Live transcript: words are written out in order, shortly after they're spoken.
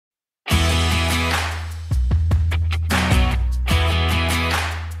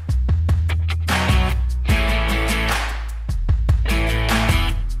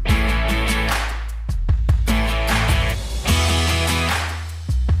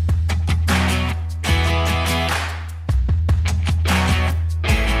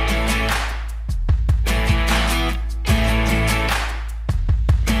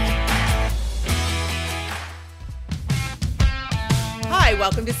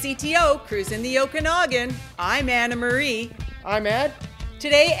CTO cruising the Okanagan. I'm Anna Marie. I'm Ed.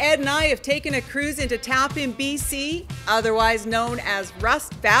 Today, Ed and I have taken a cruise into Tappen B.C., otherwise known as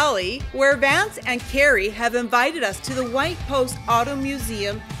Rust Valley, where Vance and Carrie have invited us to the White Post Auto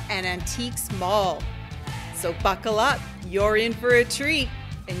Museum and Antiques Mall. So buckle up, you're in for a treat,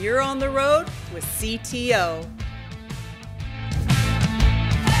 and you're on the road with CTO.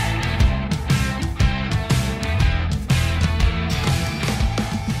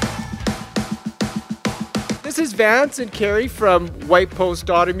 This is Vance and Carrie from White Post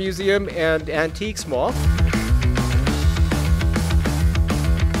Auto Museum and Antiques Mall.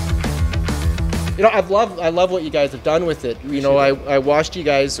 You know, I love what you guys have done with it. You know, I watched you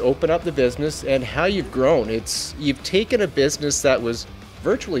guys open up the business and how you've grown. You've taken a business that was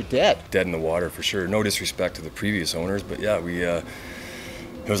virtually dead. Dead in the water for sure. No disrespect to the previous owners, but yeah, it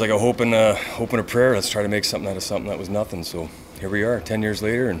was like a hope and a prayer. Let's try to make something out of something that was nothing. So here we are, 10 years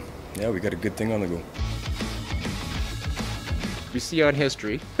later, and yeah, we got a good thing on the go. We see on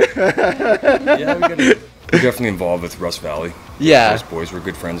history. Yeah, we're definitely involved with Rust Valley. Yeah. Those boys, we're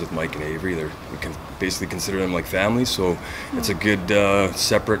good friends with Mike and Avery. We can basically consider them like family, so it's a good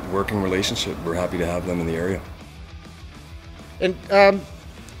separate working relationship. We're happy to have them in the area. And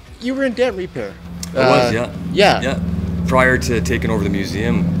you were in dent repair. I was, yeah. Yeah. Prior to taking over the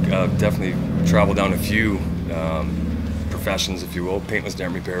museum, definitely traveled down a few professions, if you will. Paintless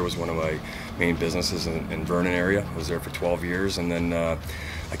dent repair was one of my main businesses in Vernon area. I was there for 12 years, and then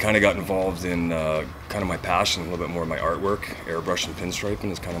I kind of got involved in kind of my passion, a little bit more of my artwork. Airbrush and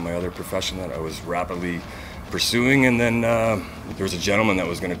pinstriping is kind of my other profession that I was rapidly pursuing, and then there was a gentleman that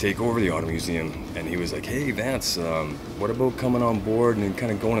was going to take over the auto museum, and he was like, "Hey Vance, what about coming on board and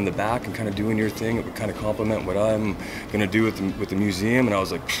kind of going in the back and kind of doing your thing? It would kind of complement what I'm going to do with the museum." And I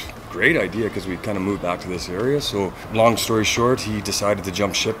was like, great idea, because we kind of moved back to this area. So long story short, he decided to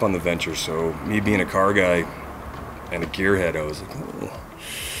jump ship on the venture. So me being a car guy and a gearhead, I was like, oh,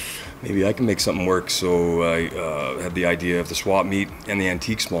 maybe I can make something work. So I had the idea of the swap meet and the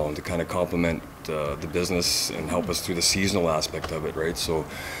Antiques Mall to kind of complement the business and help us through the seasonal aspect of it, right? So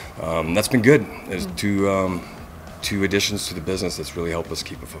that's been good. There's two additions to the business that's really helped us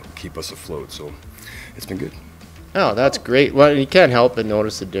keep us afloat. So it's been good. Oh, that's great. Well, you can't help but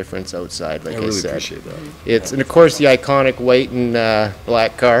notice the difference outside, like I really said. Appreciate that. And of course the iconic white and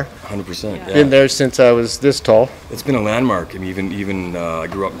black car. 100%. Yeah. Been there since I was this tall. It's been a landmark. I mean, even I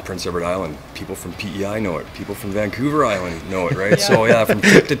grew up in Prince Edward Island. People from PEI know it. People from Vancouver Island know it, right? Yeah. So yeah, from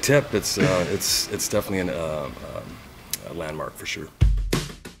tip to tip, it's definitely a landmark for sure.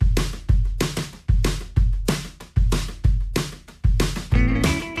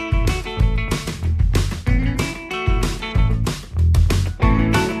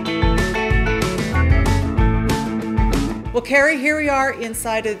 Well, Carrie, here we are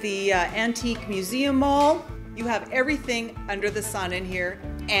inside of the Antique Museum Mall. You have everything under the sun in here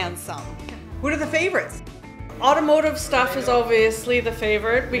and some. What are the favorites? Automotive stuff is obviously the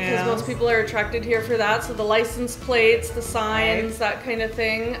favorite because most people are attracted here for that. So the license plates, the signs, that kind of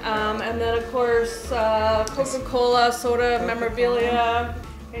thing. And then of course, Coca-Cola, soda, memorabilia,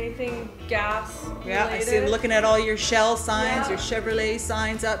 anything gas related. Yeah, I see looking at all your Shell signs, your Chevrolet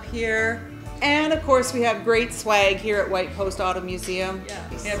signs up here. And of course we have great swag here at White Post Auto Museum. Yeah.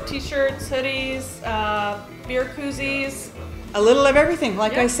 We have t-shirts, hoodies, beer koozies. A little of everything,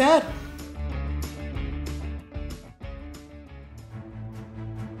 like I said.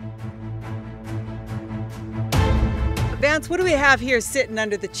 Vance, what do we have here sitting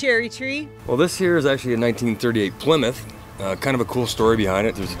under the cherry tree? Well, this here is actually a 1938 Plymouth. Kind of a cool story behind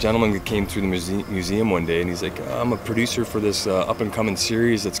it. There's a gentleman that came through the museum one day, and he's like, "I'm a producer for this up-and-coming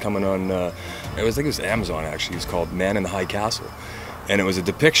series that's coming on." I think it was Amazon actually. It's called Man in the High Castle, and it was a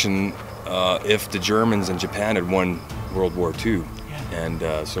depiction if the Germans and Japan had won World War II. And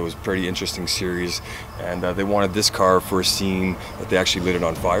so it was a pretty interesting series, and they wanted this car for a scene that they actually lit it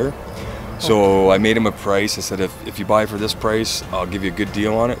on fire. So I made him a price. I said, if you buy it for this price, I'll give you a good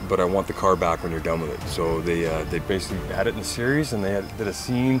deal on it, but I want the car back when you're done with it. So they basically had it in the series, and they did a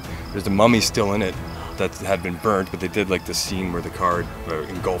scene. There's the mummy still in it that had been burnt, but they did like the scene where the car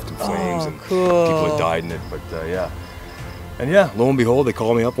engulfed in flames and people had died in it. But yeah. And yeah, lo and behold, they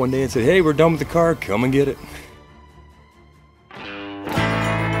called me up one day and said, "Hey, we're done with the car. Come and get it."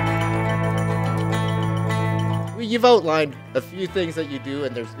 You've outlined a few things that you do,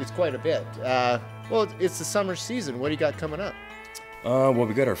 and it's quite a bit. Well, it's the summer season. What do you got coming up? Well,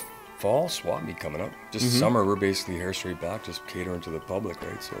 we got our fall swap meet coming up. Just summer, we're basically hair straight back, just catering to the public,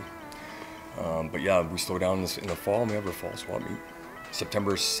 right? So, but yeah, we slow down in the fall, and we have our fall swap meet.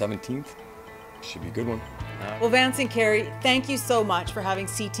 September 17th. Should be a good one. Well, Vance and Carrie, thank you so much for having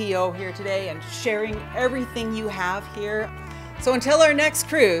CTO here today and sharing everything you have here. So until our next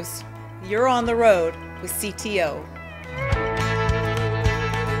cruise, you're on the road with CTO.